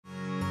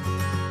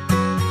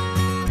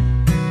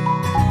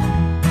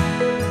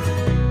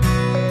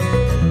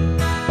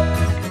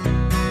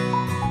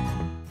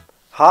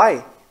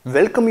Hi,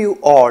 welcome you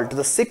all to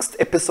the 6th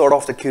episode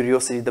of the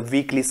Curiosity, the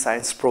weekly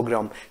science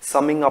program,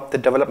 summing up the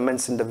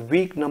developments in the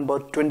week number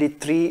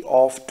 23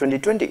 of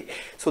 2020.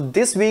 So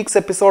this week's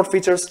episode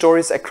features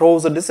stories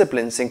across the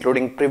disciplines,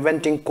 including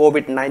preventing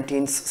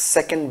COVID-19's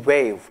second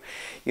wave,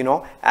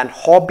 and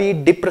hobby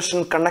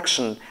depression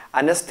connection,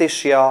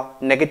 anesthesia,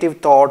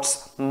 negative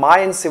thoughts,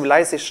 Mayan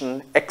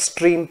civilization,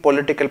 extreme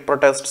political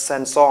protests,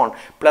 and so on,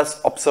 plus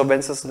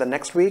observances in the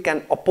next week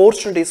and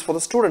opportunities for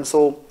the students.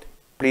 So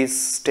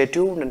please stay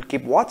tuned and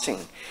keep watching.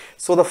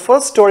 So the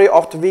first story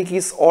of the week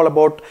is all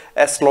about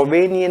a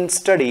Slovenian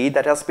study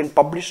that has been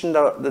published in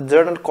the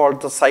journal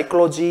called the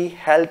Psychology,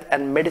 Health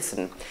and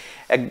Medicine.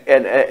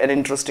 An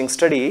interesting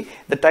study.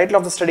 The title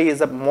of the study is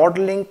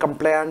Modeling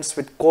Compliance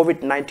with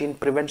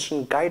COVID-19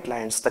 Prevention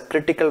Guidelines, the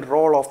Critical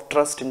Role of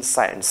Trust in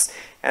Science.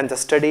 And the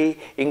study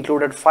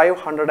included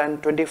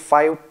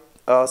 525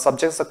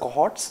 subjects or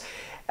cohorts.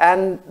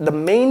 And the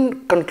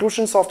main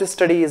conclusions of this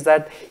study is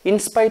that in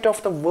spite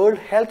of the World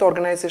Health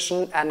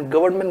Organization and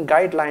government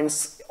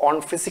guidelines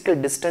on physical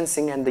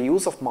distancing and the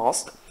use of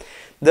masks,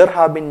 there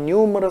have been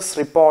numerous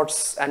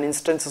reports and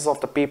instances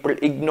of the people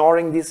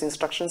ignoring these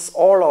instructions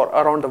all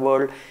around the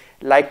world,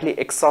 likely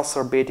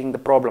exacerbating the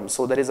problem.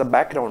 So there is a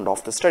background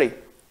of the study.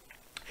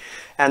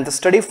 And the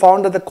study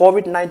found that the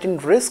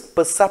COVID-19 risk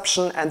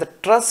perception and the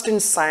trust in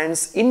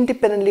science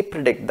independently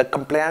predict the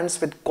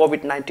compliance with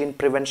COVID-19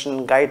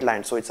 prevention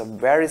guidelines. So it's a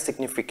very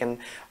significant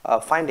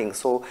finding.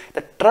 So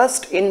the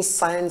trust in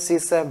science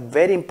is a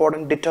very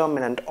important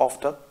determinant of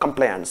the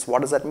compliance.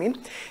 What does that mean?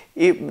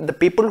 If the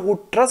people who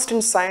trust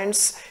in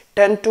science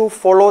tend to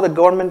follow the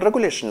government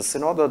regulations.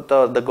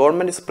 The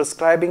government is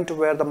prescribing to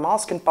wear the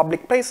mask in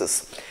public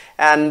places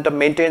and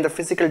maintain the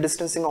physical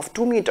distancing of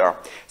 2 meters.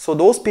 So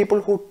those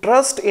people who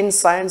trust in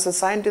science, the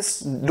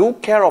scientists do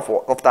care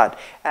of that.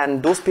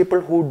 And those people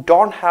who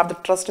don't have the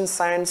trust in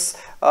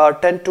science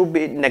tend to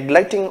be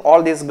neglecting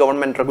all these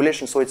government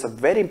regulations. So it's a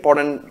very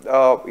important,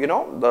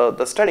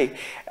 the study.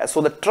 So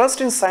the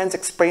trust in science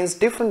explains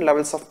different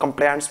levels of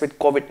compliance with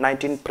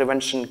COVID-19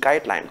 prevention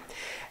guideline.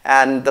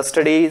 And the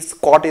study's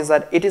quote is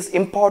that it is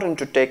important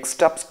to take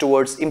steps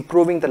towards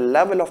improving the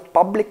level of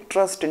public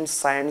trust in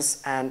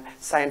science and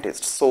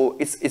scientists. So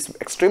it's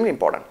extremely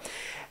important.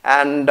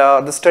 And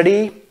the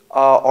study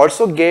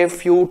also gave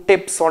few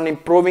tips on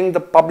improving the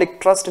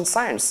public trust in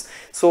science.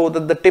 So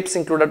the tips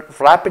included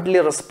rapidly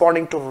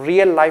responding to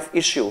real life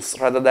issues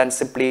rather than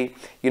simply,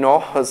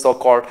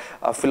 so-called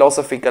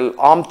philosophical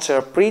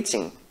armchair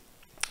preaching,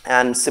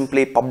 and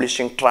simply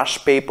publishing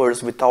trash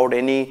papers without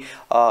any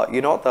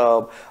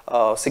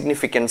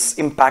significance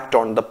impact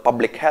on the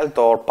public health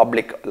or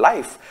public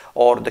life,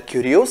 or the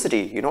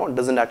curiosity, it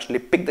doesn't actually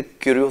pick the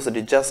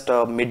curiosity, just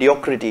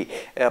mediocrity,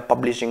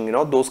 publishing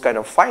those kind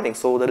of findings.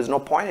 So there is no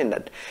point in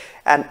that.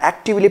 And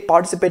actively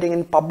participating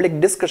in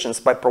public discussions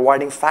by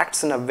providing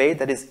facts in a way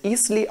that is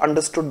easily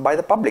understood by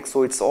the public.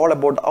 So it's all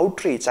about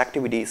outreach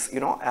activities,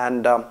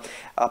 and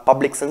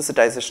public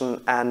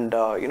sensitization, and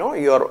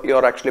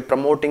you're actually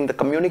promoting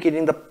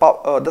communicating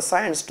the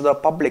science to the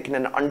public in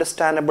an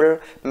understandable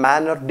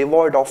manner,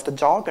 devoid of the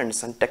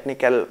jargons and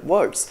technical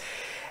words,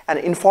 and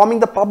informing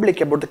the public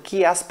about the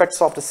key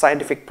aspects of the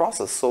scientific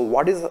process. So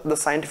what is the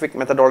scientific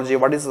methodology,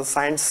 what is the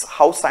science,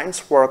 how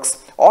science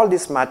works, all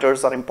these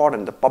matters are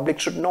important. The public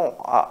should know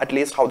at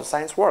least how the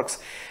science works.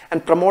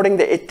 And promoting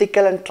the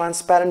ethical and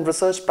transparent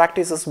research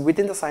practices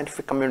within the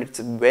scientific community is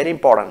very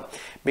important,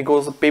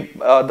 because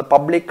the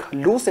public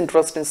lose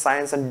interest in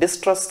science and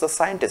distrust the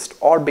scientist,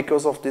 all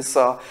because of this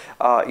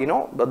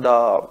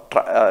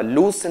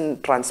loose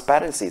in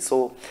transparency.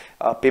 So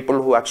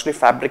people who actually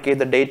fabricate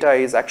the data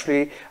is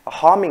actually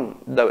harming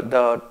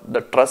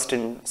the trust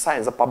in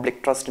science, the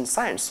public trust in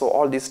science. So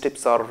all these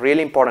tips are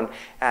really important,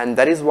 and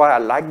that is why I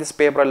like this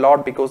paper a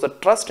lot, because the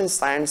trust in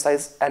science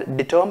is a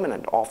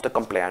determinant of the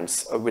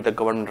compliance with the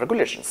government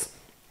regulations.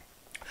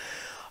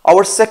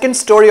 Our second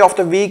story of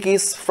the week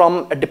is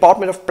from a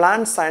Department of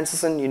Plant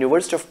Sciences in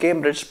University of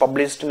Cambridge,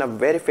 published in a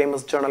very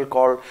famous journal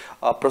called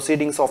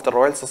Proceedings of the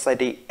Royal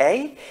Society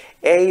A.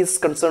 A is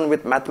concerned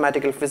with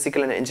mathematical,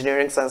 physical and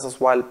engineering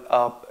sciences, while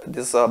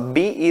this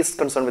B is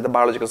concerned with the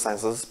biological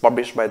sciences,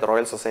 published by the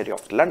Royal Society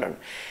of London.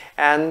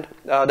 And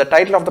the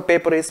title of the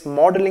paper is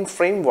Modeling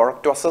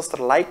Framework to Assess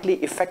the Likely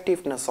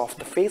Effectiveness of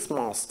the Face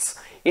Masks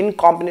in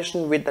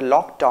combination with the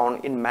lockdown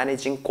in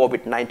managing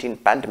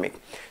COVID-19 pandemic.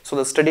 So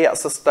the study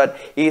assessed that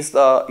is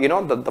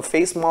the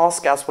face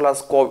mask as well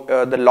as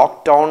the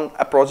lockdown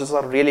approaches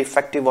are really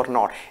effective or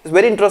not. It's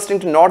very interesting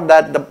to note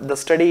that the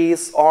study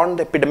is on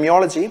the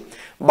epidemiology,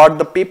 but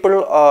the people,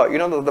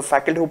 the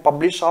faculty who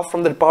publish are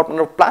from the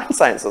Department of Plant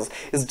Sciences.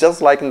 It's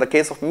just like in the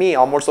case of me,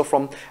 I'm also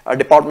from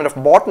Department of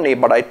Botany,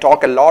 but I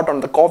talk a lot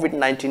on the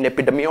COVID-19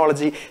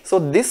 epidemiology. So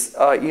this,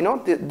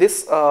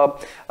 this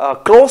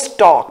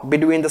cross-talk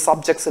between the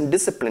subjects and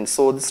disciplines.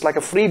 So it's like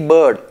a free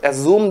bird, a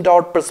zoomed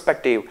out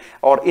perspective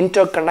or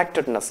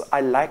interconnectedness.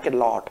 I like it a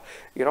lot,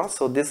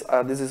 so this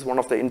is one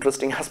of the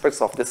interesting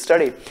aspects of this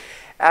study.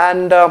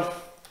 And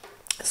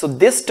so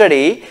this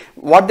study,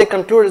 what they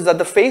conclude is that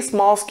the face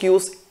mask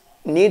use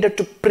needed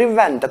to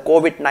prevent the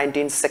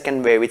COVID-19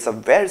 second wave. It's a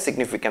very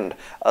significant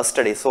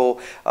study. So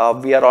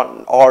we are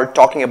all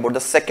talking about the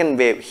second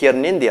wave here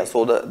in India.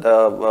 So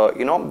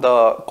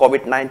the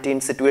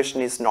COVID-19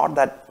 situation is not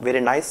that very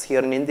nice here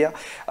in India.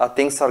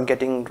 Things are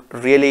getting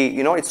really,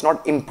 it's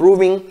not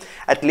improving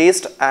at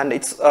least, and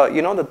it's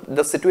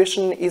the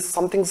situation is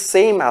something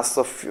same as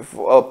the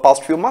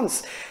past few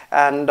months.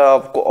 And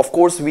of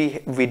course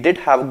we did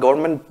have,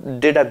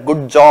 government did a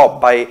good job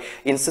by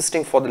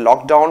insisting for the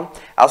lockdown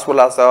as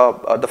well as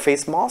the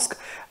face mask,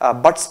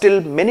 but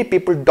still many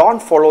people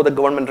don't follow the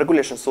government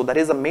regulations. So that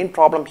is the main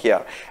problem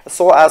here.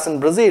 So as in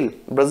Brazil,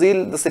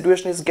 the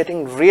situation is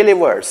getting really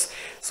worse.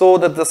 So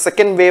that the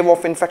second wave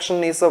of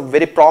infection is a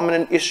very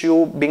prominent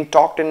issue being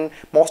talked in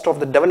most of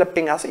the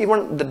developing, as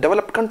even the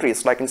developed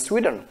countries like in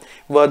Sweden,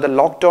 where the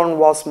lockdown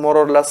was more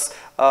or less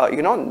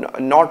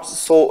not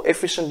so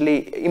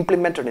efficiently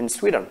implemented in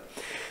Sweden.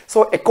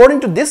 So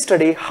according to this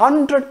study,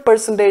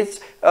 100%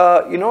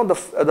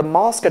 the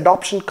mask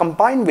adoption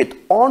combined with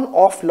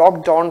on-off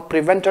lockdown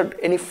prevented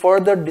any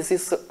further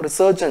disease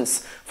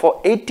resurgence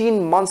for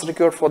 18 months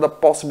required for the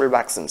possible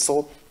vaccine.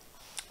 So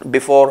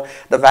before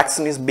the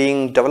vaccine is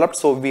being developed,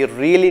 so we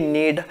really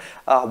need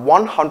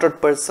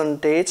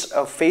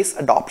 100% face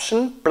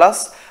adoption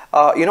plus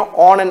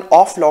on and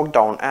off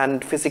lockdown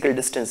and physical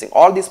distancing.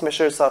 All these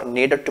measures are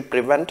needed to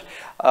prevent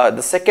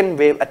the second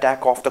wave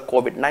attack of the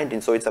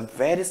COVID-19. So it's a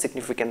very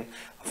significant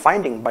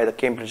finding by the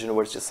Cambridge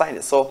University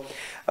scientists. So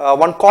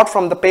one quote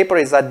from the paper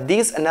is that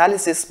these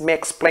analyses may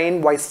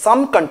explain why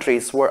some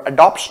countries where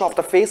adoption of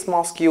the face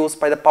mask use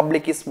by the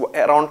public is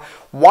around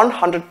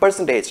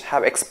 100%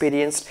 have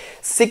experienced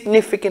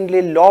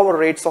significantly lower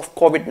rates of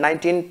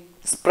COVID-19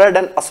 spread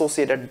and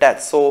associated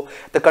deaths. So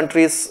the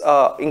countries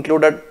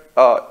included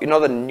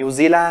the New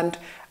Zealand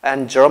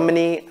and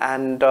Germany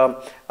and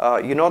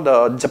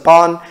the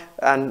Japan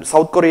and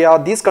South Korea.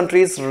 These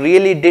countries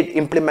really did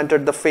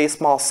implemented the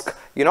face mask,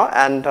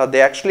 and they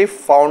actually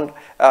found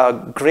a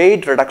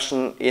great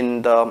reduction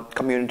in the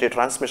community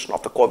transmission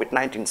of the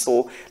COVID-19.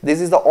 So this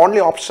is the only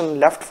option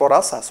left for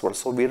us as well.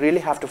 So we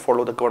really have to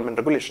follow the government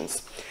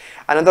regulations.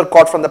 Another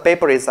quote from the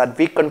paper is that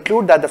we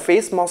conclude that the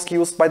face mask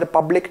used by the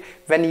public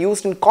when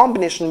used in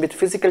combination with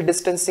physical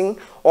distancing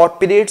or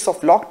periods of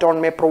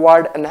lockdown may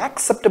provide an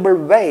acceptable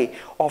way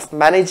of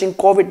managing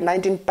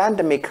COVID-19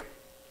 pandemic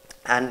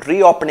and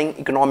reopening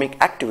economic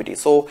activity.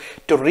 So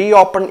to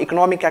reopen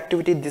economic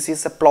activity, this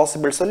is a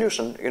plausible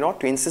solution,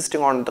 to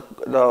insisting on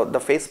the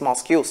face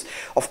mask use.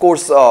 Of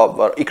course,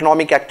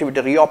 economic activity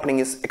reopening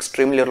is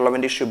extremely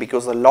relevant issue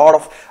because a lot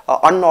of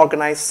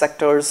unorganized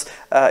sectors,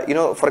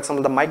 for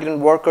example, the migrant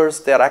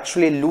workers, they are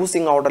actually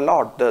losing out a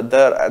lot.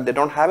 They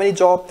don't have any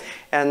job,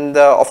 and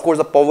of course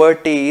the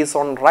poverty is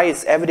on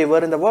rise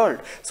everywhere in the world.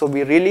 So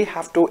we really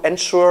have to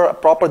ensure a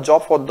proper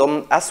job for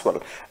them as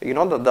well,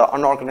 the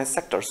unorganized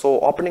sector.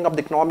 So opening up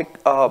the economic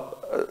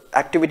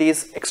activity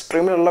is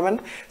extremely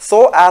relevant,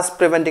 so as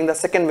preventing the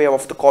second wave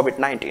of the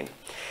COVID-19.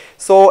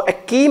 So a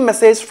key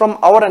message from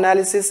our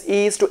analysis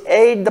is to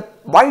aid the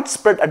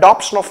widespread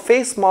adoption of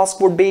face mask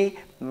would be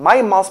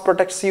my mask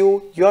protects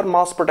you, your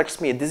mask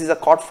protects me. This is a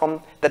quote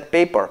from that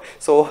paper.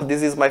 So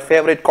this is my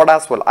favorite quote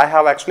as well. I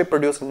have actually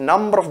produced a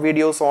number of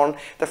videos on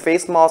the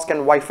face mask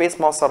and why face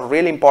masks are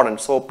really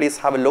important. So please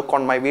have a look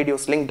on my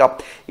videos linked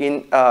up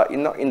in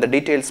the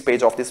details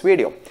page of this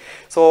video.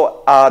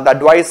 So the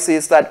advice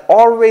is that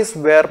always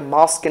wear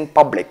mask in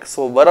public.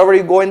 So wherever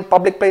you go in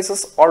public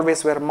places,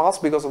 always wear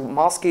mask, because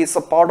mask is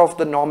a part of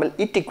the normal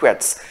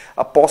etiquettes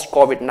post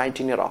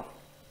COVID-19 era.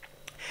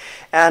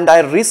 And I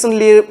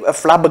recently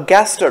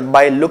flabbergasted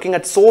by looking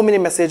at so many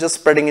messages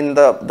spreading in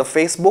the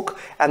Facebook,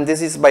 and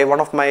this is by one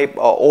of my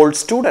old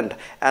student,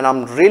 and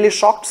I'm really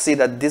shocked to see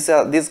that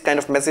these kind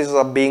of messages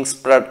are being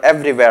spread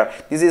everywhere.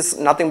 This is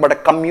nothing but a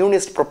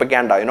communist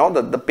propaganda.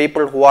 The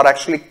people who are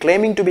actually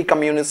claiming to be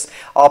communists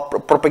are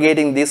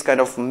propagating these kind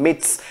of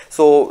myths.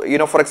 So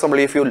for example,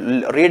 if you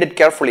read it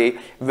carefully,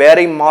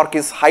 wearing mask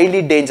is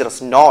highly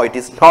dangerous. No, it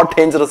is not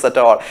dangerous at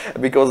all,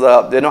 because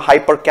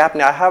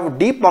hypercapnia, I have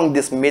debunked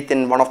this myth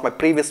in one of my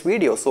previous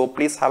video, so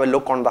please have a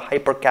look on the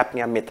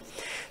hypercapnia myth.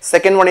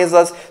 Second one is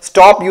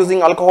stop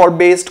using alcohol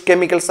based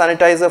chemical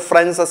sanitizer.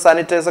 Friends, a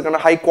sanitizer kind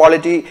of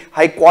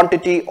high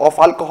quantity of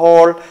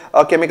alcohol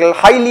chemical,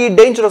 highly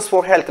dangerous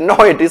for health. No,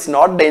 it is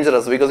not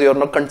dangerous, because you are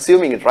not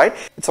consuming it, right?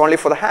 It's only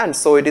for the hands,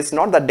 so it is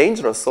not that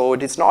dangerous. So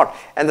it is not.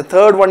 And the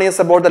third one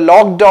is about the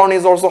lockdown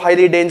is also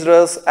highly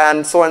dangerous,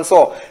 and so and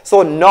so.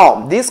 So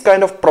no, this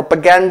kind of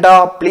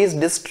propaganda, please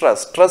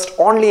distrust. Trust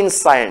only in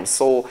science.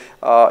 So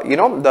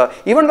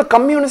even the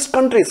communist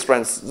countries,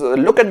 friends,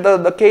 look at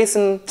the case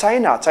in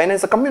China. China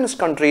is a communist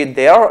country.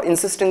 They are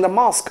insisting the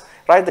mask,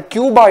 right? The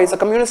Cuba is a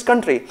communist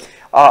country.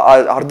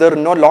 Are there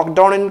no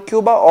lockdown in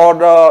Cuba or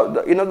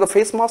the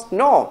face mask?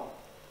 No.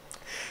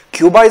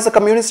 Cuba is a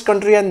communist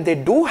country and they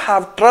do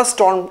have trust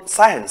on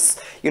science.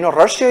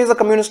 Russia is a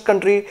communist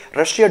country.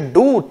 Russia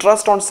do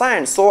trust on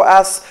science. So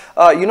as,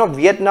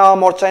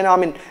 Vietnam or China, I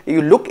mean,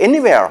 you look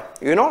anywhere,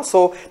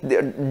 so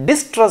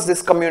distrust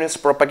this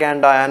communist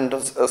propaganda and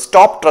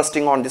stop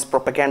trusting on these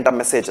propaganda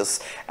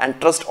messages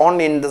and trust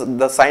only in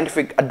the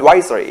scientific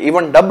advisory.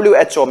 Even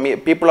WHO,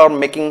 people are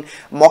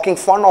mocking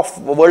fun of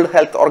World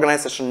Health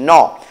Organization.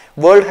 No.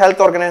 World Health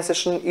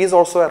Organization is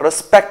also a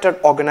respected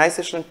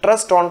organization.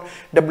 Trust on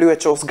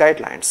WHO's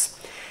guidelines.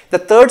 The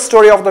third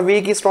story of the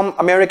week is from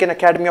American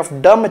Academy of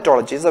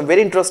Dermatology. It's a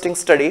very interesting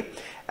study,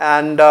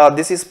 and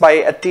this is by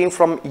a team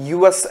from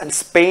US and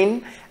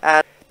Spain,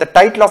 and the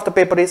title of the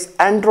paper is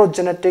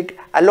Androgenetic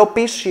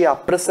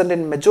Alopecia Present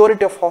in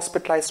Majority of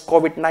Hospitalized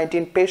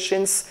COVID-19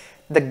 Patients,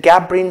 the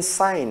Gabrin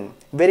Sign.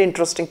 Very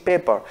interesting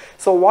paper.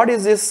 So what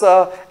is this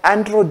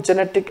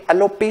androgenetic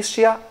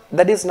alopecia?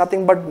 That is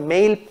nothing but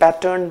male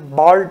pattern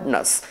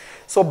baldness.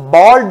 So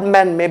bald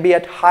men may be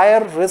at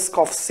higher risk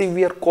of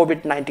severe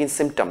COVID-19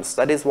 symptoms.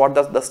 That is what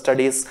the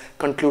study's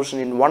conclusion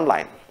in one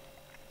line.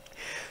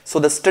 So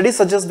the study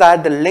suggests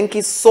that the link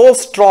is so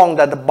strong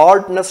that the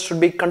baldness should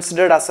be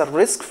considered as a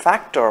risk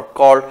factor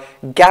called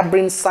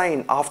Gabrin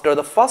sign after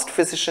the first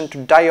physician to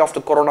die of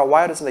the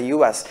coronavirus in the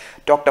US,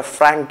 Dr.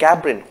 Frank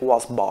Gabrin, who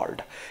was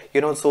bald.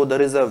 So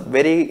there is a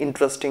very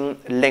interesting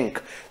link.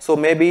 So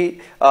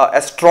maybe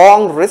a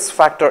strong risk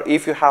factor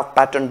if you have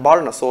pattern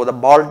baldness. So the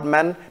bald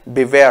men,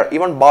 beware.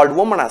 Even bald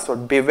women as well,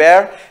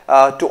 beware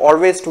to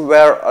always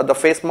wear the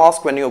face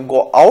mask when you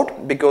go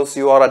out, because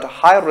you are at a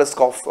higher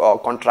risk of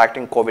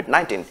contracting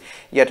COVID-19.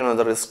 Yet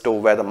another risk to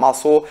wear the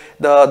mask. So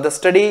the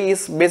study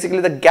is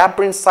basically the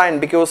Gabrin sign,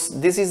 because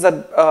this is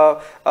the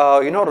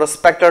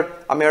respected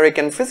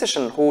American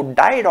physician who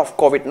died of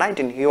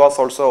COVID-19. He was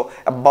also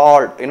a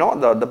bald.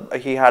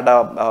 He had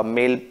a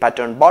male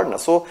pattern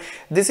baldness. So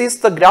this is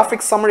the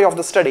graphic summary of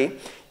the study.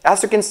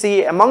 As you can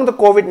see, among the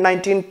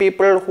COVID-19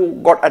 people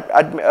who got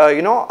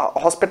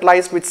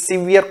hospitalized with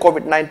severe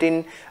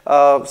COVID-19,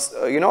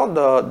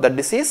 the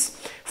disease,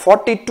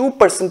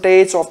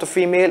 42% of the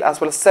female as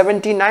well as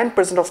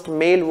 79% of the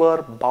male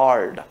were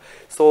bald.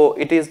 So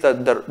it is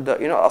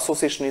the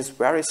association is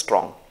very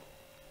strong.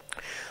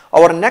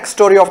 Our next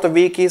story of the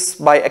week is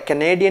by a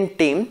Canadian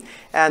team,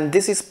 and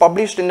this is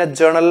published in a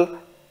Journal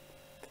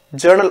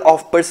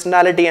of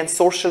Personality and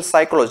Social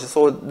Psychology.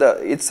 So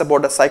it's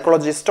about a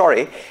psychology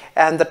story,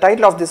 and the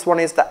title of this one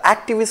is The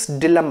Activist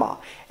Dilemma.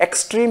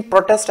 Extreme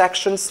protest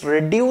actions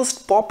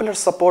reduced popular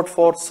support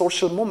for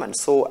social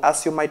movements. So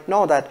as you might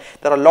know that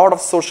there are a lot of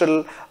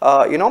social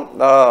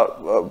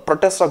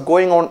protests are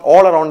going on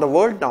all around the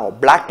world now.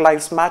 Black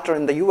Lives Matter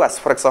in the US,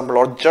 for example,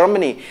 or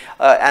Germany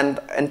and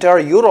entire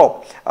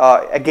Europe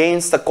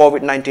against the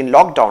COVID-19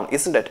 lockdown,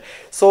 isn't it?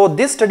 So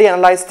this study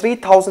analyzed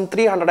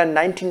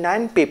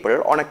 3,399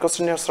 people on a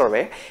questionnaire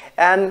survey,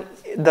 and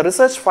the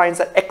research finds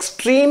that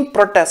extreme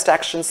protest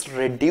actions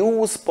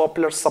reduce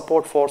popular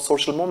support for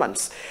social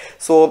movements.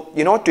 So,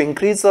 to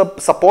increase the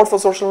support for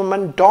social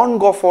movement, don't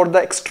go for the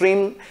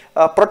extreme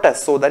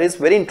protests. So that is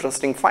very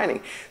interesting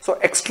finding. So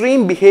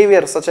extreme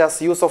behavior such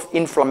as use of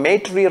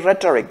inflammatory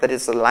rhetoric, that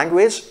is the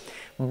language,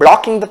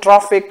 blocking the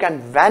traffic,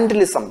 and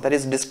vandalism, that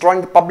is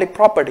destroying the public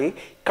property,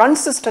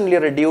 consistently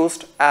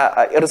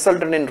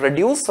resulted in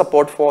reduced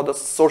support for the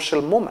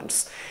social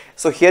movements.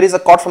 So here is a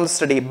quote from the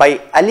study: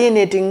 by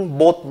alienating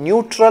both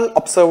neutral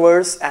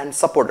observers and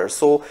supporters.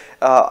 So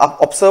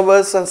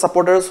observers and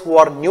supporters who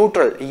are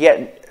neutral,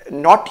 yet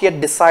not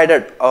yet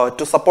decided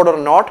to support or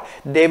not,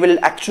 they will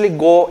actually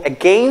go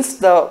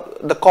against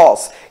the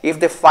cause if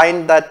they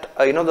find that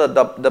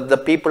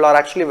the people are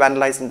actually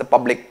vandalizing the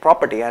public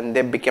property and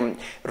they become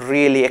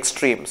really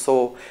extreme.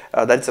 So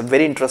that's a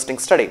very interesting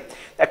study.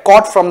 A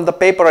quote from the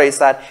paper is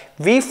that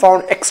we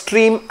found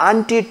extreme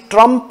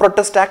anti-Trump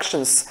protest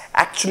actions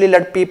actually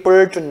led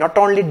people to not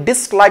only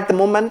dislike the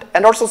movement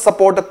and also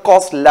support the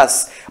cause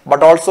less,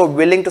 but also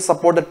willing to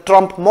support the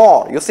Trump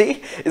more. You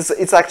see,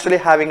 it's actually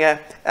having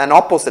an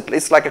opposite.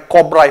 It's like a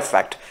cobra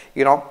effect,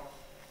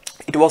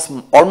 It was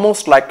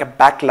almost like a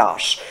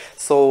backlash.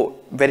 So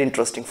very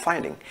interesting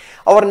finding.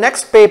 Our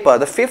next paper,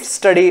 the fifth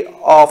study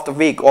of the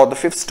week, or the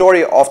fifth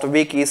story of the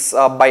week, is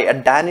by a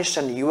Danish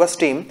and US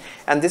team,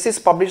 and this is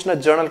published in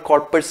a journal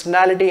called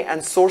Personality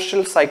and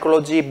Social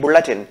Psychology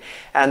Bulletin,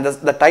 and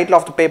the title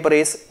of the paper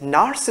is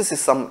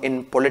Narcissism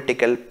in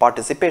Political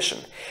Participation.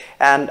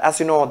 And as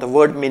you know, the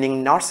word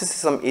meaning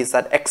narcissism is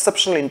that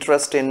exceptional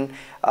interest in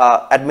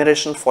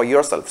admiration for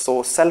yourself.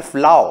 So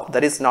self-love,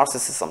 that is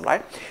narcissism,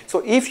 right?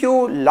 So if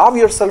you love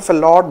yourself a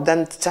lot,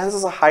 then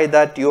chances are high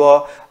that you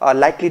are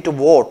likely to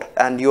vote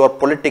and you are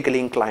politically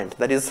inclined.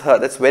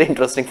 That's very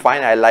interesting.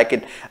 Fine, I like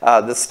it,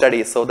 this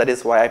study. So that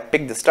is why I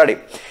picked this study.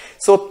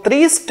 So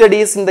 3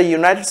 studies in the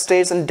United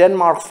States and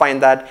Denmark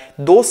find that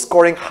those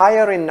scoring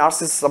higher in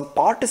narcissism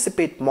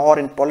participate more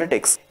in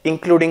politics,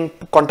 including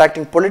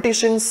contacting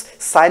politicians,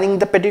 signing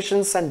the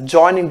petitions, and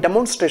joining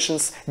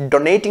demonstrations,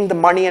 donating the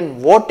money,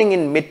 and voting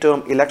in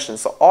midterm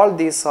elections. So all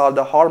these are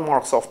the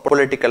hallmarks of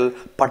political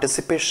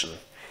participation.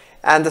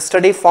 and the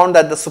study found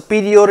that the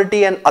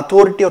superiority and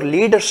authority or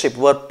leadership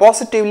were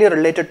positively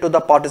related to the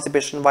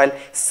participation, while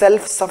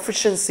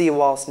self-sufficiency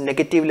was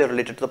negatively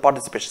related to the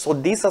participation. So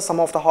these are some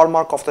of the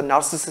hallmark of the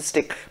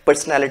narcissistic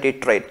personality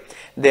trait.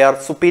 They are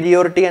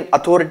superiority and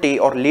authority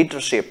or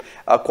leadership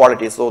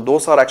qualities. So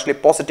those are actually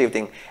positive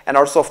thing. And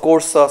also, of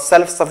course,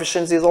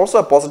 self-sufficiency is also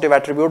a positive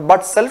attribute,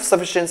 but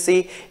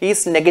self-sufficiency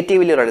is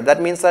negatively related.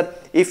 That means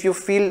that if you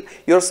feel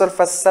yourself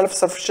as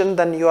self-sufficient,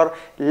 then you are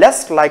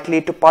less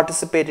likely to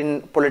participate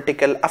in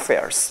political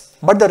affairs.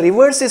 But the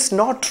reverse is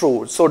not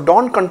true. So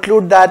don't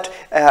conclude that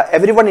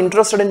everyone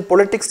interested in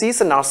politics is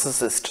a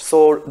narcissist.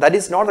 So that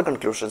is not the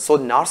conclusion. So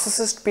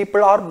narcissist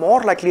people are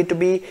more likely to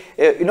be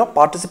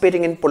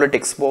participating in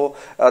politics. So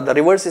the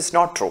reverse is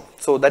not true.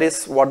 So that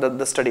is what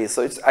the study is.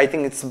 So I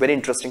think it's a very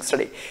interesting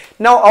study.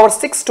 Now our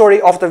sixth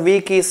story of the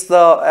week is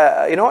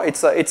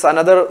it's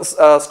another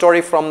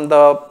story from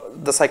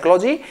the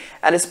psychology,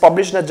 and it's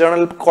published in a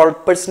journal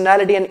called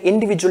Personality and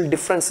Individual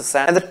Differences,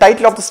 and the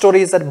title of the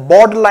story is that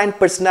borderline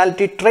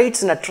personality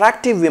traits in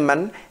attractive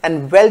women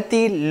and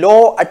wealthy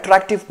low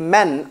attractive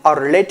men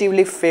are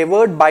relatively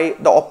favored by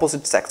the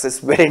opposite sex. It's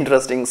very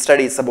interesting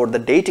studies about the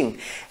dating,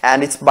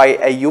 and it's by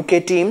a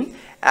UK team,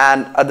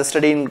 and the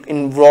study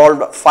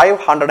involved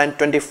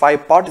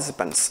 525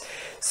 participants.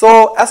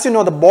 So as you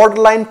know, the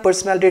borderline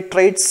personality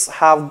traits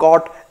have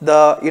got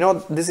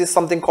the, this is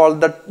something called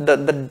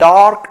the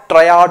dark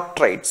triad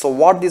trait. So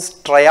what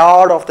this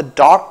triad of the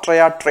dark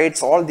triad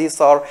traits, all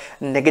these are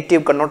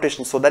negative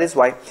connotations. So that is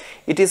why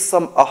it is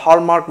a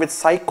hallmark with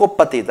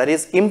psychopathy, that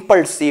is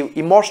impulsive,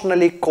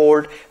 emotionally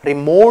cold,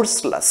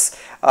 remorseless.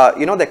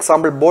 The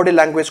example, body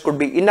language could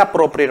be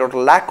inappropriate or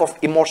lack of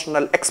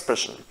emotional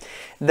expression.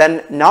 Then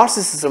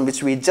narcissism,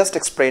 which we just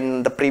explained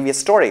in the previous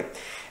story.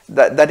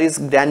 That is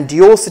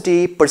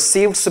grandiosity,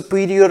 perceived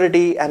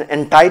superiority, and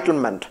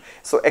entitlement.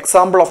 So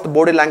example of the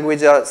body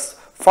language is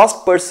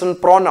first person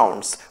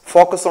pronouns,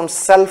 focus on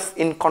self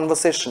in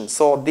conversation.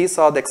 So these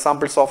are the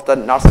examples of the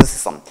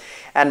narcissism.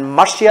 And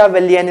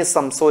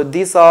Machiavellianism, so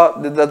these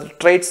are the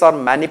traits are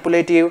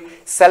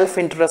manipulative,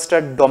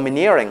 self-interested,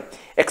 domineering.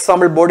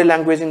 Example, body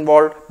language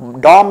involved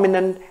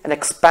dominant and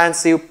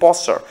expansive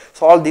posture.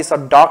 So all these are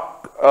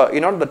dark,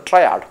 the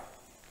triad.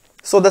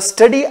 So the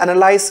study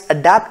analyzed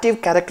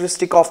adaptive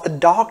characteristic of the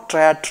dark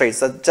triad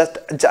traits.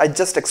 I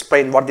just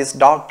explained what these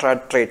dark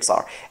triad traits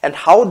are and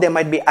how they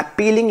might be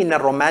appealing in a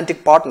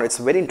romantic partner. It's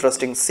very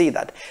interesting to see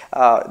that.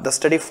 The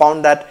study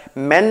found that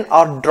men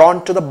are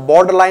drawn to the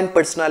borderline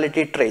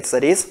personality traits,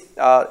 that is,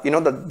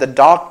 the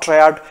dark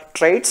triad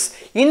traits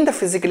in the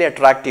physically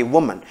attractive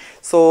woman.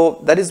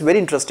 So that is very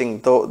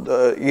interesting.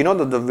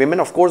 The women,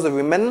 of course, the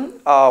women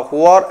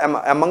who are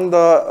among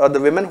the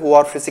women who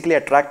are physically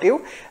attractive,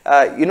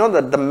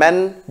 the men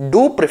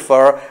do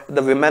prefer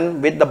the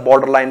women with the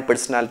borderline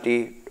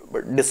personality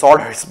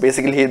disorders.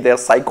 Basically they are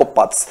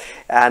psychopaths,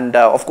 and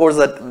of course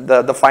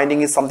the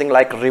finding is something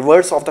like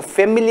reverse of the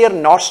familiar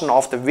notion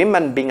of the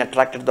women being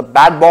attracted to the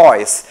bad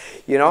boys.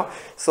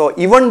 So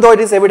even though it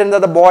is evident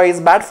that the boy is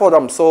bad for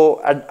them,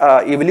 so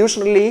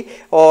evolutionarily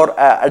or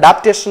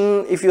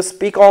adaptation, if you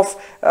speak of,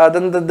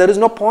 then there is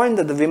no point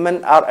that the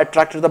women are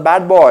attracted to the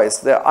bad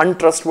boys. They are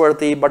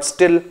untrustworthy, but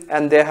still,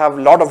 and they have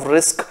a lot of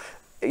risk,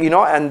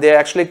 and they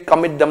actually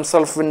commit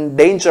themselves in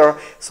danger.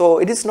 So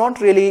it is not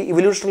really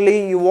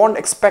evolutionarily, you won't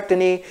expect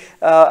any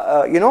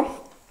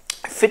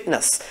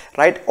fitness,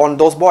 right, on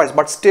those boys,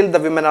 but still the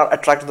women are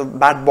attracted to the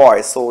bad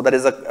boys. So that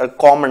is a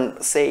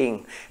common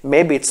saying.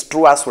 Maybe it's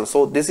true as well.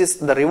 So this is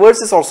the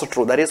reverse is also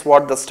true. That is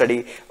what the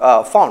study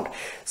found.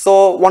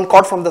 So one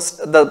quote from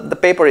the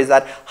paper is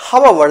that,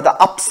 however, the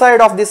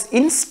upside of this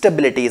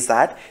instability is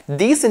that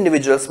these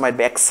individuals might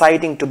be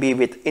exciting to be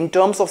with in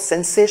terms of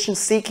sensation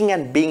seeking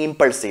and being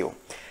impulsive.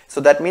 So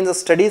that means the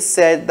studies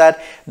said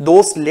that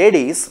those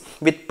ladies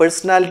with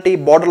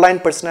borderline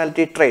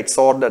personality traits,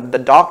 or the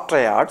dark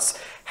triads,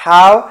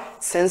 have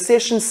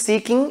sensation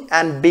seeking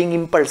and being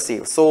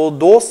impulsive. So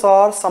those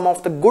are some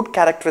of the good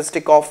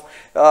characteristic of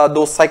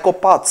those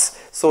psychopaths.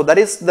 So that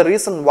is the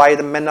reason why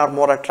the men are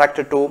more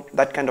attracted to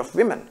that kind of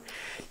women.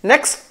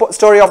 Next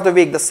story of the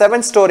week, the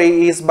seventh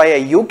story is by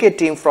a UK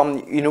team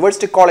from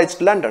University College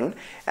London,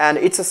 and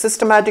it's a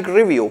systematic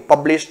review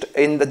published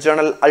in the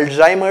journal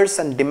Alzheimer's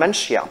and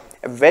Dementia.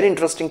 A very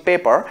interesting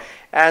paper,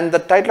 and the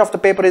title of the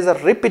paper is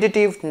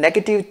Repetitive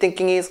Negative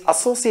Thinking is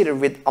Associated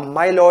with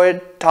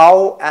Amyloid,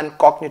 Tau and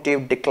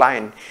Cognitive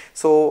Decline.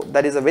 So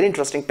that is a very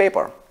interesting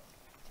paper.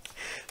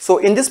 So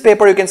in this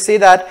paper you can see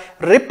that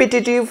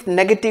repetitive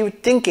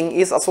negative thinking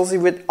is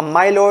associated with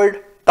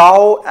amyloid,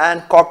 Tau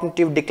and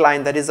cognitive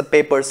decline. That is the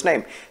paper's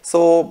name.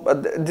 So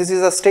this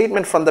is a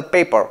statement from the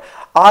paper.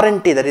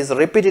 RNT, that is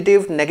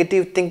repetitive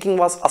negative thinking,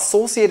 was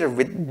associated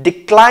with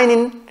decline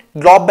in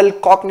global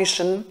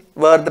cognition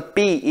where the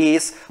P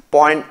is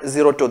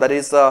 0.02, that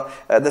is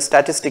the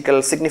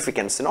statistical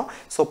significance, you know.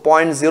 So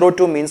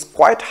 0.02 means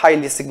quite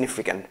highly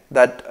significant,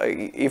 that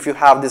if you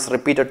have these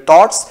repeated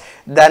thoughts,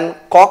 then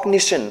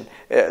cognition,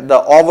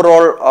 the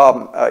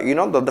overall you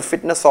know, the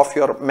fitness of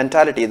your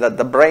mentality, that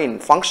the brain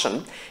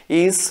function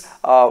is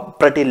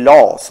pretty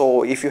low.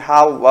 So if you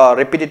have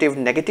repetitive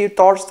negative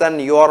thoughts, then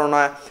you are on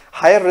a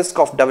higher risk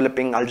of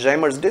developing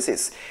Alzheimer's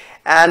disease.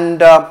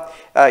 And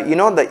you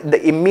know,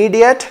 the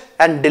immediate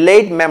and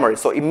delayed memory.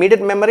 So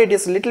immediate memory, it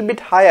is a little bit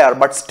higher,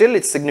 but still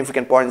it's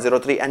significant,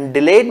 0.03, and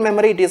delayed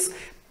memory, it is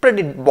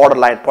pretty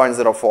borderline,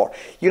 0.04.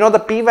 You know, the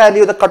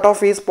p-value, the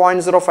cutoff is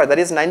 0.05, that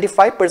is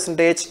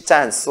 95%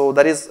 chance. So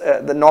that is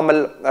the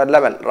normal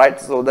level, right?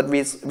 So that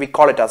we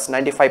call it as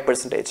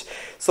 95%.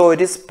 So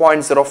it is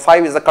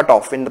 0.05 is the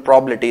cutoff in the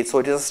probability. So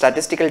it is a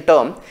statistical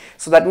term.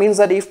 So that means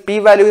that if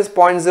p-value is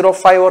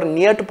 0.05 or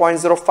near to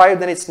 0.05,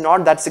 then it's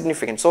not that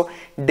significant. So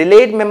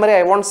delayed memory,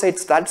 I won't say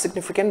it's that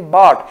significant,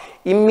 but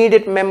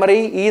immediate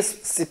memory is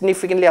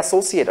significantly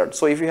associated.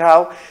 So if you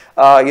have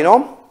you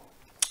know,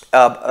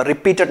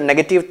 repeated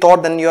negative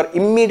thought, then your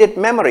immediate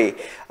memory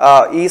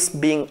is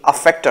being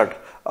affected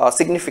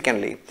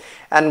significantly.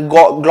 And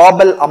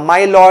global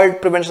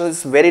amyloid prevention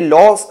is very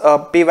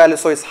low p-value,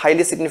 so it's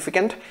highly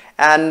significant.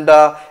 And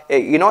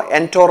you know,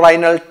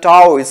 entorhinal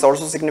tau is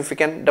also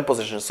significant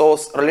deposition. So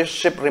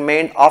relationship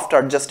remained after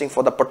adjusting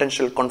for the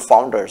potential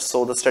confounders.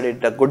 So the study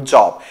did a good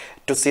job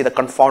to see the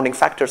confounding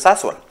factors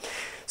as well.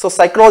 So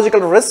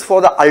psychological risks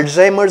for the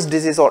Alzheimer's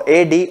disease or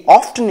AD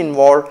often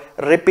involve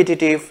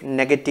repetitive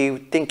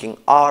negative thinking,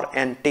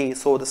 RNT.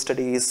 So the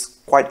study is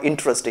quite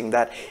interesting,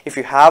 that if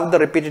you have the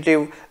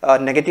repetitive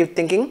negative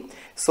thinking,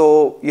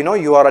 so you know,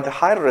 you are at a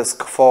higher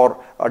risk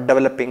for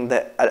developing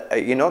the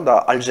you know,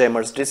 the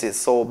Alzheimer's disease.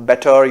 So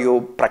better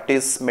you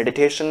practice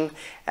meditation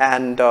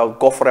and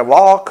go for a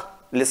walk,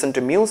 listen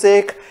to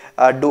music,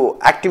 do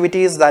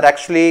activities that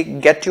actually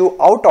get you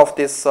out of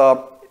this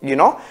you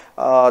know,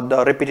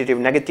 the repetitive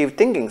negative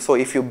thinking. So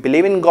if you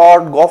believe in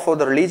God, go for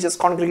the religious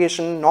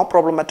congregation, no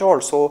problem at all.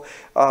 So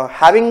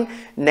having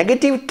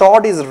negative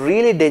thought is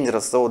really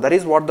dangerous. So that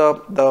is what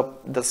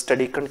the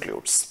study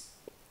concludes.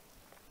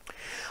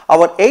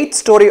 Our eighth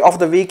story of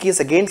the week is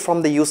again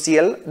from the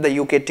UCL, the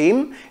UK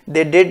team.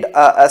 They did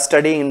a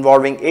study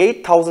involving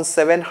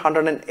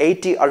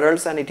 8,780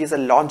 adults, and it is a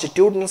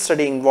longitudinal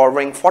study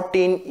involving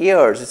 14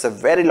 years. It's a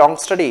very long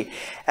study,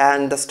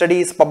 and the study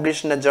is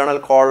published in a journal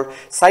called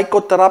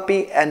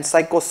Psychotherapy and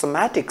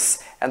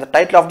Psychosomatics, and the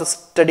title of the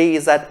study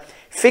is that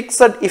Fixed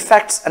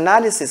Effects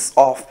Analysis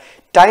of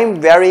Time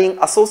Varying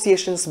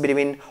Associations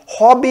Between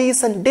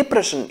Hobbies and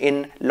Depression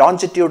in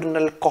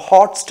Longitudinal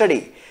Cohort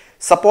Study.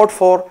 Support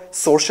for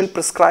social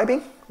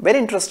prescribing. Very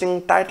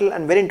interesting title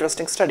and very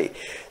interesting study.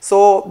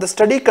 So the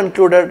study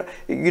concluded,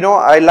 you know,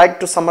 I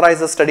like to summarize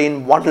the study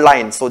in one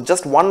line. So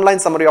just one line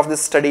summary of this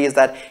study is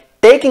that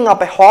taking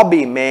up a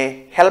hobby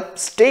may help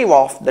stave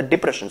off the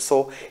depression.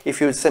 So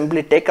if you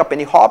simply take up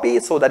any hobby,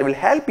 so that will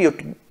help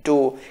you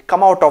to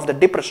come out of the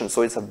depression.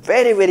 So it's a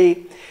very,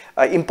 very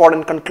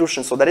important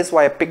conclusion. So that is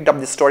why I picked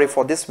up this story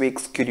for this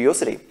week's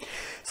curiosity.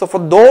 So for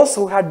those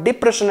who had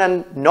depression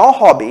and no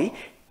hobby,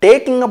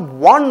 taking up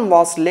one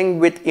was linked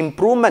with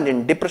improvement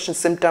in depression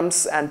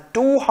symptoms and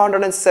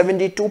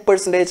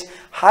 272%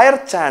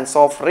 higher chance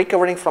of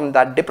recovering from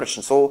that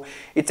depression. So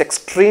it's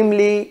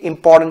extremely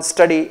important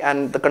study,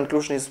 and the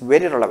conclusion is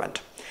very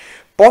relevant.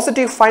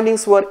 Positive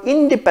findings were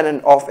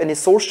independent of any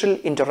social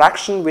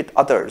interaction with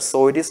others.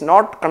 So it is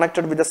not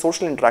connected with the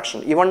social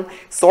interaction. Even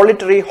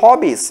solitary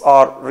hobbies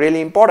are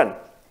really important.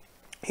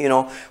 You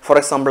know, for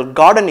example,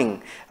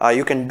 gardening,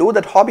 you can do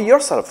that hobby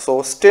yourself.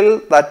 So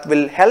still that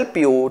will help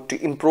you to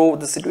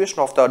improve the situation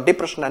of the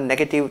depression and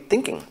negative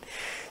thinking.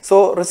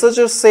 So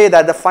researchers say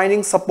that the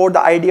findings support the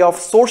idea of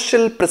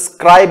social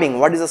prescribing.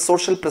 What is a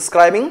social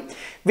prescribing?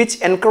 Which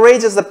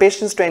encourages the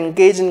patients to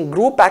engage in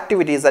group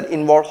activities that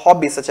involve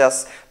hobbies such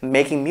as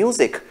making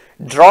music,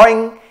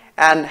 drawing,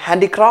 and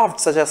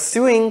handicrafts such as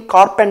sewing,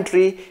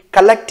 carpentry,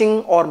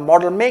 collecting, or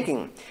model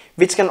making,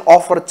 which can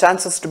offer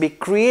chances to be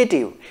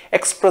creative,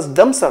 express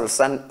themselves,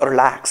 and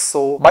relax.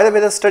 So by the way,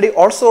 the study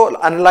also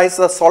analyzed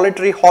the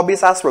solitary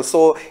hobbies as well.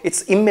 So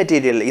it's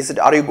immaterial.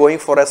 Are you going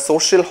for a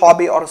social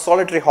hobby or a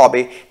solitary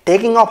hobby?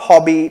 Taking up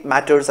hobby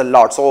matters a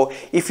lot. So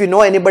if you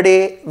know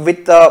anybody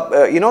with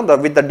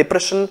with the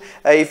depression,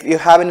 if you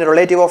have any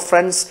relative or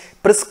friends,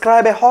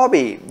 prescribe a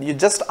hobby. You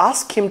just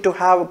ask him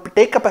to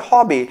take up a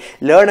hobby,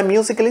 learn a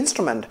musical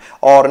instrument,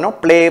 or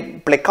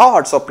play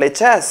cards, or play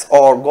chess,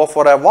 or go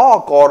for a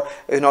walk, or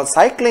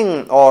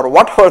cycling, or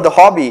whatever the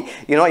hobby,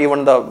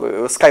 even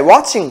the sky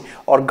watching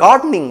or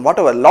gardening,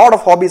 whatever. A lot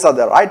of hobbies are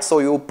there, right? So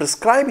you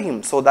prescribe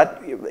him, so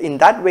that in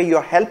that way you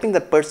are helping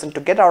that person to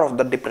get out of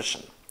the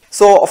depression.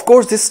 So of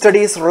course this study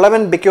is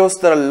relevant because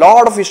there are a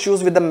lot of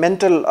issues with the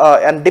mental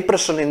and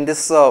depression in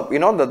this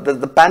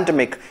the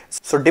pandemic.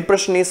 So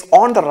depression is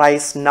on the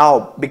rise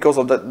now because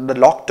of the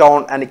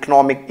lockdown and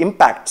economic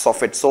impacts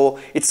of it. So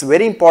it's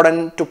very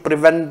important to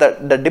prevent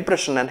the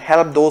depression and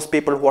help those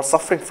people who are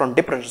suffering from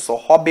depression. So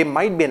hobby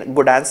might be a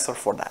good answer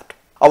for that.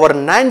 Our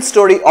ninth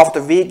story of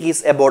the week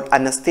is about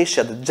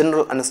anesthesia, the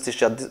general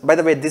anesthesia. By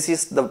the way, this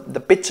is the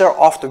picture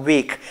of the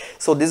week.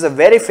 So this is a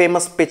very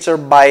famous picture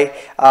by,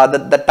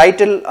 the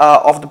title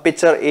of the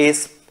picture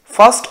is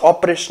First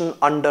Operation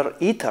Under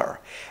Ether,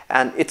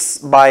 and it's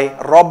by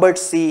Robert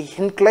C.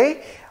 Hinckley.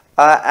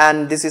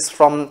 And this is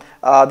from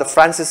the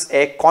Francis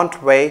A.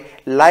 Conway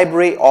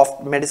Library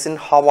of Medicine,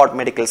 Harvard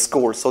Medical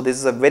School. So this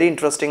is a very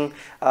interesting,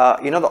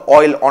 the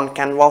oil on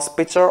canvas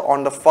picture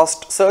on the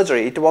first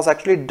surgery. It was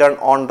actually done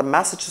on the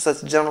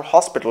Massachusetts General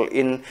Hospital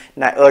in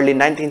early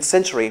 19th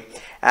century,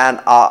 and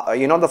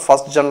the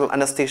first general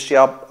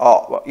anesthesia,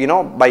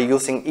 by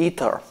using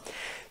ether.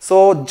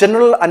 So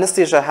general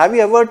anesthesia, have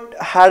you ever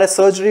had a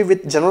surgery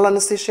with general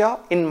anesthesia?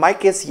 In my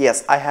case,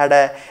 yes, I had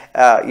a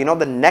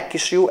the neck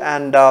issue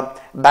and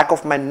back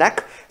of my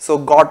neck, so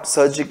got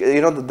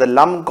surgical, the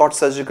lump got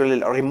surgically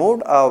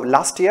removed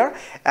last year,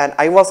 and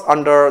I was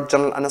under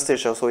general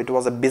anesthesia. So it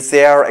was a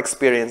bizarre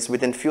experience.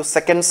 Within few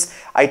seconds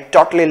I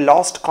totally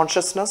lost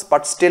consciousness,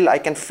 but still I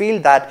can feel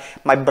that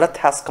my breath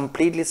has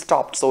completely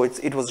stopped. So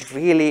it was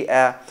really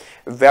a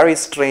very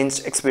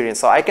strange experience.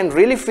 So I can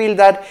really feel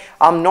that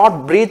I'm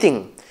not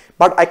breathing,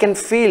 but I can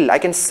feel, I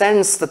can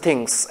sense the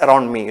things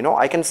around me.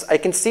 I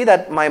can see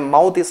that my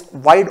mouth is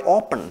wide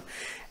open,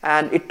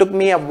 and it took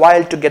me a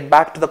while to get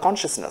back to the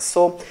consciousness.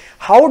 So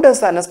how does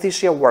the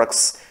anesthesia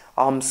works?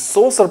 I'm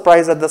so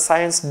surprised that the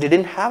science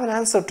didn't have an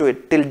answer to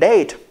it till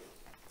date.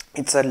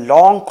 It's a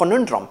long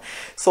conundrum.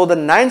 So the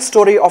ninth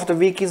story of the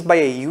week is by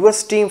a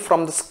US team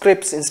from the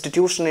Scripps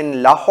Institution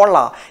in La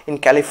Jolla in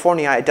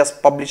California. It is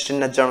published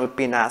in the journal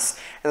PNAS,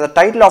 and the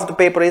title of the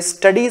paper is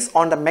Studies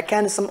on the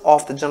Mechanism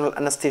of the General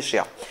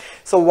Anesthesia.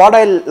 So what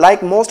I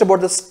like most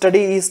about the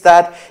study is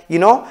that,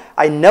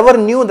 I never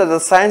knew that the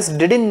science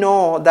didn't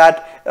know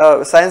that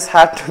science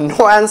had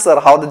no answer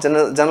how the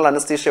general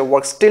anesthesia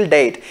works till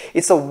date.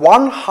 It's a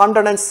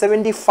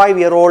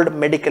 175-year-old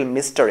medical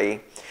mystery.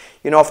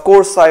 Of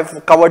course,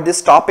 I've covered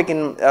this topic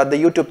in the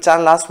YouTube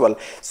channel as well.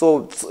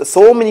 So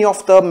many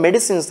of the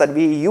medicines that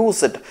we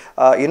use it,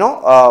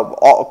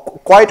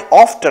 quite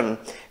often,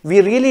 we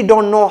really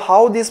don't know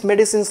how these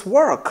medicines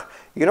work.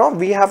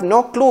 We have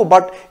no clue,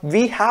 but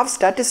we have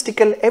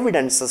statistical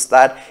evidences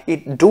that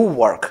it do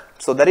work.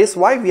 So that is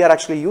why we are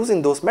actually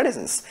using those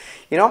medicines.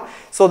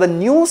 So the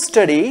new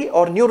study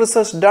or new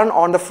research done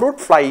on the fruit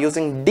fly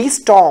using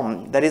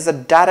DSTOM, that is a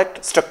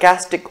direct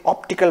stochastic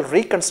optical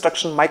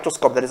reconstruction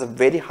microscope, that is a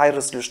very high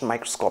resolution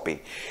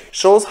microscopy,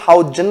 shows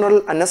how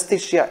general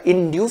anesthesia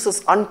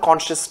induces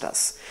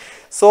unconsciousness.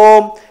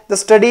 So the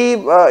study,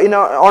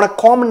 on a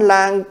common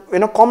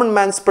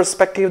man's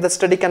perspective, the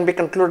study can be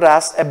concluded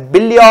as a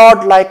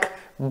billiard-like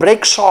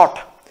break shot,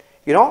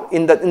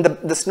 in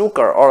the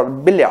snooker or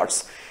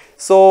billiards.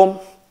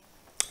 So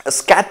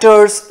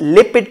scatters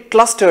lipid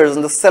clusters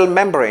in the cell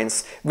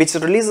membranes, which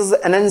releases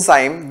an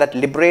enzyme that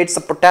liberates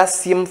the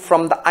potassium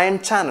from the ion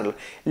channel,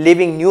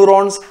 leaving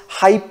neurons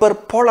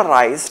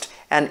hyperpolarized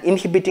and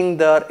inhibiting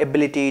their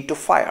ability to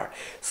fire.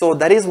 So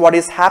that is what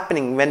is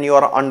happening when you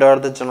are under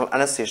the general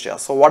anesthesia.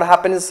 So what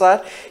happens is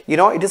that,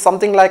 it is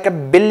something like a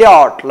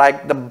billiard,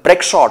 like the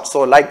break shot.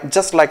 So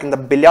just like in the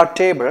billiard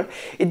table,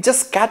 it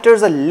just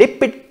scatters a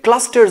lipid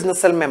clusters in the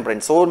cell membrane.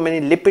 So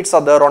many lipids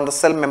are there on the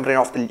cell membrane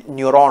of the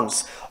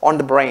neurons on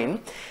the brain,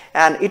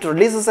 and it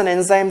releases an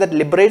enzyme that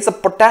liberates the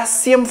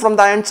potassium from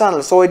the ion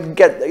channel. So it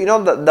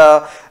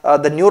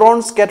the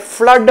neurons get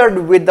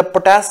flooded with the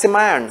potassium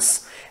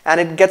ions, and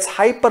it gets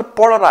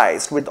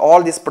hyperpolarized with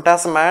all this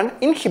potassium ion,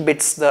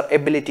 inhibits the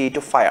ability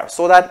to fire,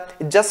 so that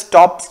it just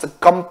stops the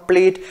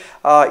complete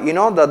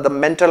the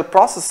mental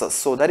processes.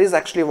 So that is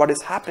actually what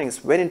is happening. It's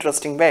a very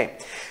interesting way.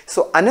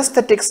 So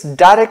anesthetics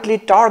directly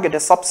target a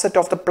subset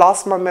of the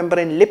plasma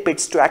membrane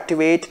lipids to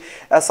activate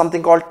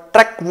something called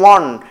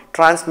TREC1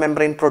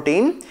 transmembrane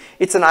protein.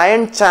 It's an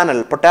ion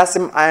channel,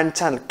 potassium ion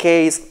channel,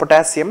 K is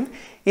potassium,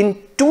 in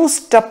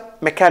two-step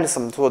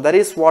mechanism. So that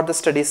is what the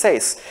study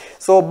says.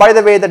 So by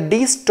the way, the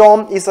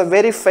DSTOM is a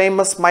very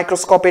famous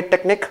microscopy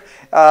technique.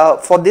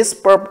 For this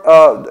for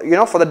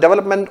the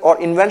development or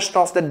invention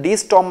of the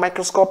DSTOM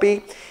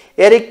microscopy,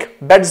 Eric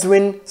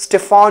Bedzwin,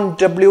 Stefan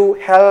W.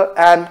 Hell,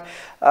 and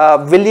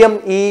William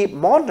E.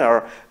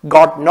 Molnar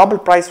got Nobel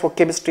Prize for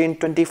Chemistry in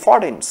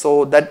 2014.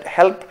 So that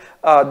helped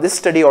this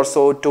study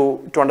also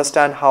to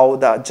understand how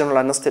the general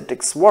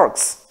anesthetics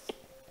works.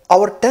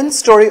 Our 10th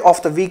story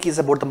of the week is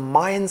about the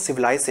Mayan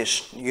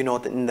civilization,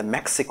 in the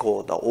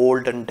Mexico, the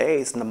olden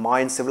days in the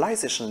Mayan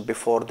civilization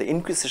before the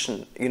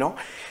Inquisition,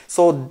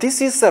 So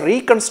this is a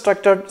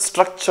reconstructed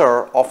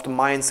structure of the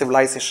Mayan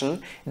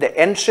civilization, the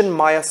ancient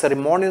Maya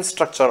ceremonial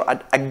structure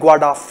at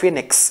Aguada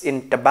Phoenix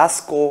in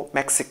Tabasco,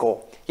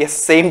 Mexico. Yes,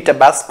 same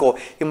Tabasco.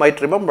 You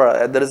might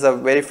remember there is a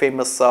very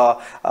famous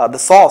the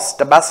sauce,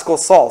 Tabasco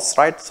sauce,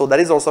 right? So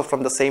that is also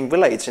from the same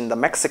village in the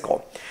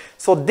Mexico.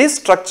 So this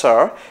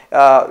structure,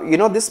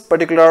 this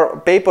particular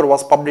paper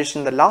was published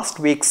in the last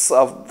week's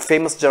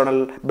famous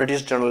journal,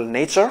 British journal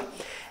Nature,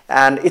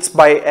 and it's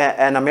by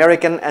an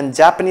American and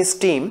Japanese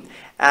team.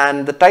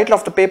 And the title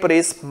of the paper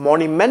is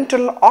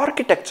Monumental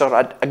Architecture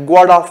at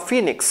Aguada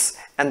Phoenix,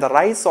 and the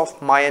Rise of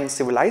Mayan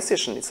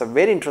Civilization. It's a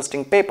very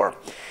interesting paper.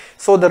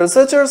 So the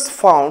researchers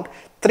found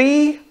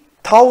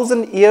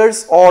 3,000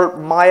 years old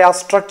Maya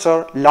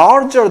structure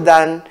larger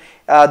than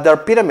their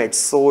pyramids.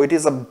 So it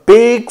is a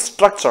big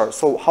structure.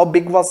 So how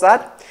big was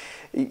that?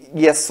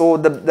 Yes, so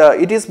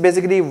it is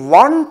basically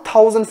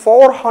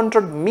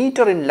 1,400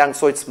 meter in length.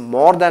 So it's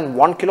more than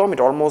 1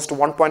 kilometer, almost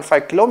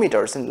 1.5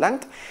 kilometers in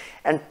length,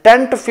 and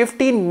 10 to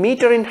 15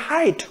 meter in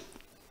height,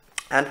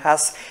 and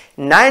has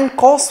 9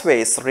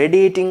 causeways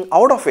radiating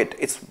out of it.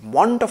 It's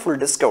wonderful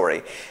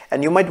discovery.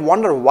 And you might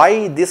wonder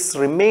why this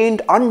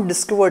remained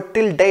undiscovered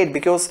till date,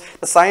 because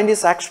the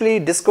scientists actually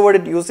discovered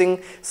it using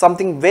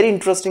something very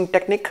interesting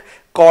technique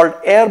called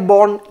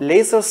airborne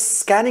laser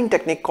scanning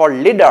technique called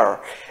LIDAR.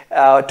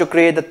 To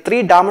create the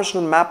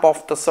 3-dimensional map of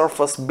the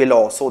surface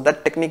below. So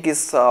that technique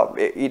is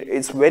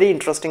it's very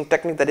interesting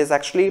technique that is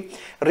actually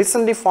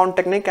recently found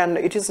technique, and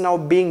it is now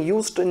being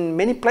used in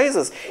many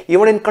places.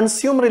 Even in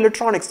consumer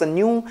electronics, the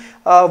new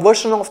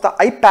version of the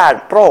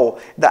iPad Pro,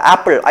 the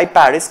Apple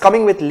iPad, is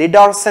coming with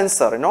LIDAR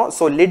sensor, you know.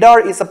 So LIDAR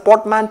is a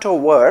portmanteau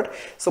word.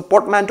 So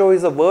portmanteau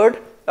is a word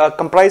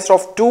comprised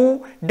of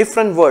 2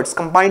 different words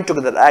combined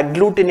together,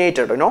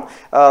 agglutinated, you know,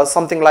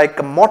 something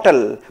like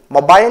motel,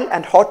 mobile,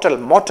 and hotel,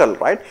 motel,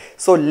 right?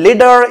 So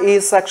LIDAR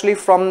is actually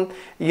from,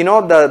 you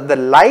know, the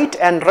light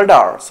and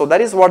radar. So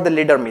that is what the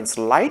LIDAR means,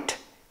 light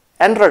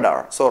and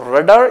radar. So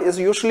radar is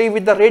usually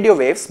with the radio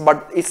waves,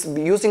 but it's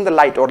using the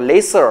light or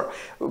laser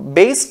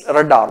based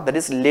radar, that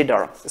is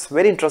LIDAR. It's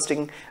very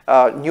interesting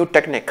new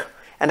technique.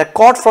 And a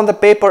quote from the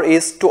paper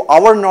is, to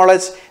our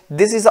knowledge,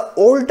 this is the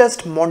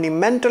oldest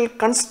monumental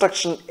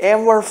construction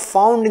ever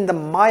found in the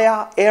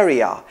Maya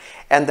area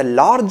and the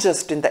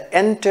largest in the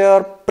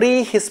entire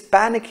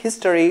pre-Hispanic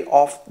history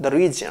of the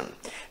region.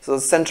 So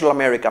Central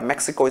America,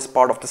 Mexico is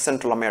part of the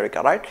Central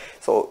America, right?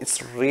 So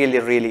it's really,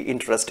 really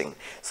interesting.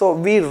 So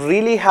we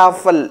really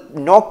have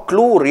no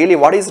clue really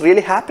what is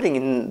really happening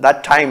in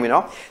that time, you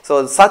know.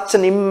 So such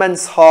an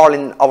immense haul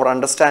in our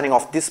understanding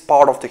of this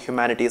part of the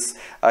humanity's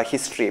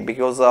history,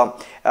 because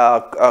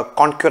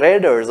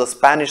conquistadors, the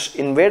Spanish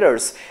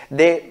invaders,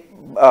 they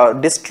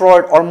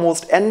destroyed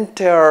almost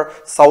entire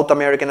South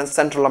American and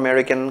Central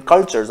American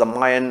cultures, the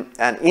Mayan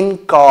and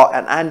Inca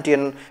and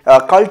Andean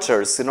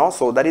cultures, you know.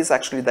 So that is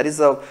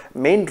the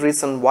main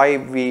reason why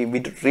we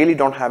really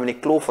don't have any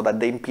clue for that.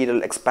 The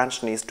imperial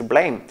expansion is to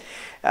blame,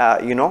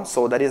 you know.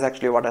 So that is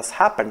actually what has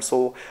happened.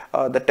 So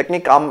the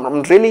technique,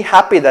 I'm really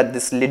happy that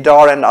this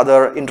LIDAR and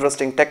other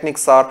interesting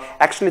techniques are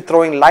actually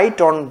throwing light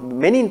on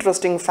many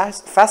interesting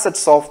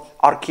facets of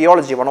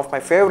archaeology, one of my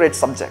favorite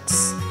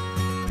subjects.